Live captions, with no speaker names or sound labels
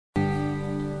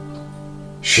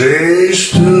She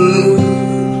stood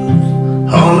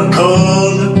on the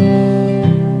corner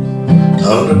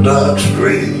of the dark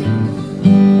street,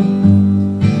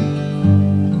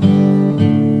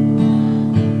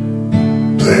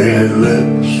 painted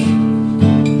lips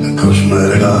and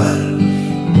cosmetic eyes.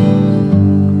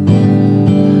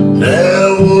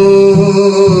 There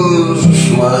was a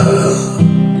smile,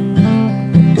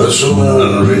 but so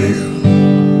unreal.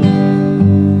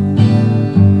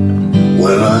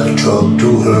 When I talked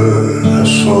to her, I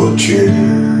saw a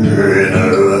tear in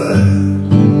her eyes.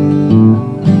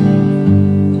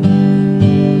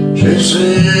 She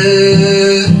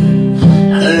said,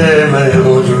 "Hey man,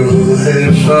 won't you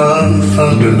have some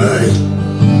fun tonight?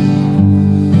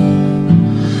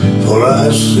 For I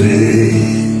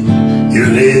see you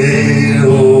need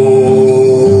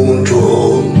home to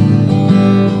hold."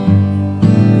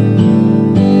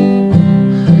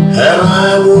 And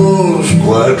I was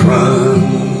quite wrong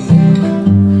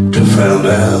to find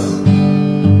out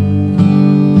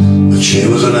that she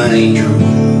was an angel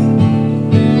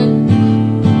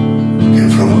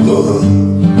came from above.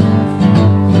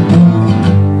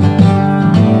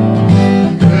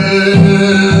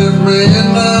 Give me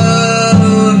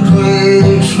another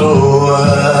drink so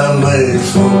I may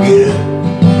forget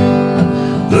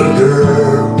the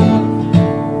girl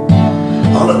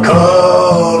on the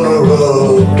corner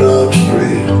of Dark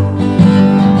Street.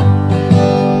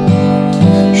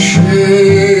 She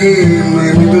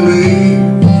made me believe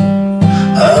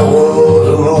I was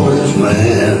the loneliest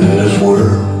man in this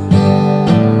world,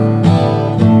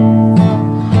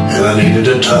 and I needed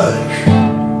a touch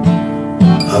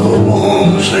of a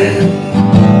woman's hand.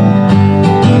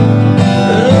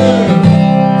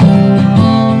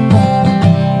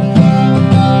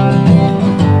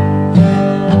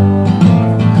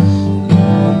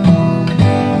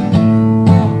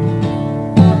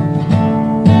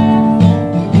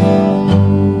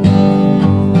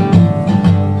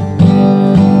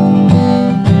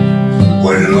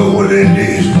 Well, you know what it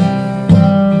is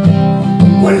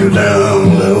when you're down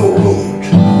that old road,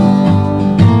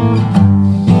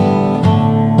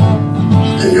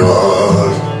 and your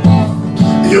heart,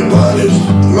 your body's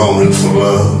longing for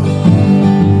love.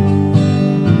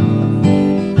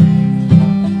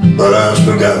 But I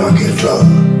still got my guitar,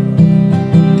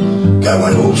 got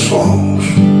my old songs.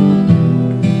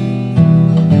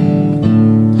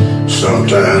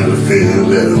 Sometimes I feel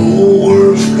that the whole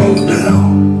world's come down.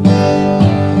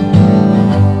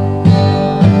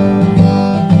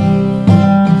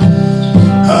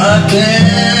 I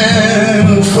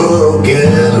can't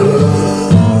forget her,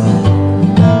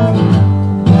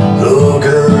 the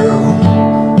girl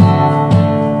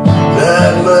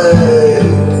that made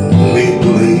me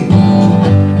bleed.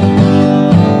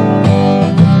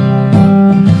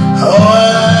 Oh,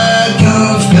 I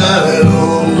just got an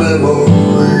old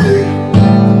memory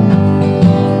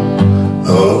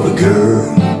of the girl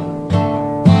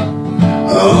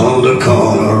on the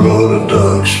corner of the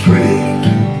dark street.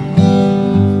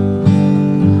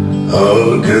 Of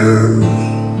the girl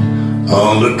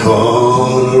on the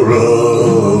corner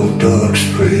of Dark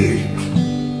Street.